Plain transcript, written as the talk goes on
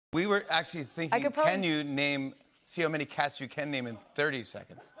We were actually thinking, probably... can you see how many cats you can name in 30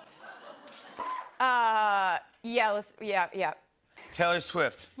 seconds? Yeah. Taylor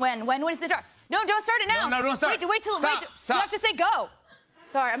Swift. When is it start? No, don't start it now. No, don't start. Wait till Stop. You have to say go.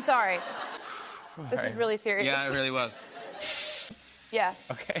 Sorry, I'm sorry. This is really serious. Yeah, it really was. Yeah.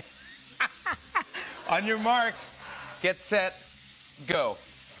 Okay. On your mark, get set, go.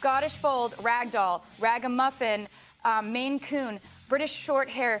 Scottish Fold, Ragdoll, Ragamuffin, Maine Coon, British short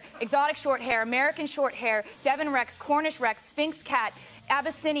hair, exotic short hair, American short hair, Devon Rex, Cornish Rex, Sphinx cat,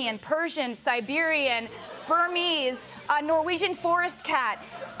 Abyssinian, Persian, Siberian, Burmese, Norwegian forest cat,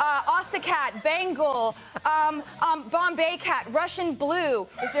 Osicat, Bengal, Bombay cat, Russian blue.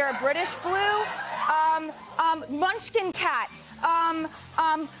 Is there a British blue? Munchkin cat, a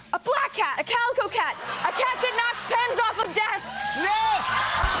black cat, a calico cat, a cat that knocks pens off of desks.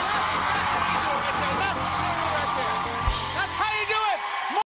 No!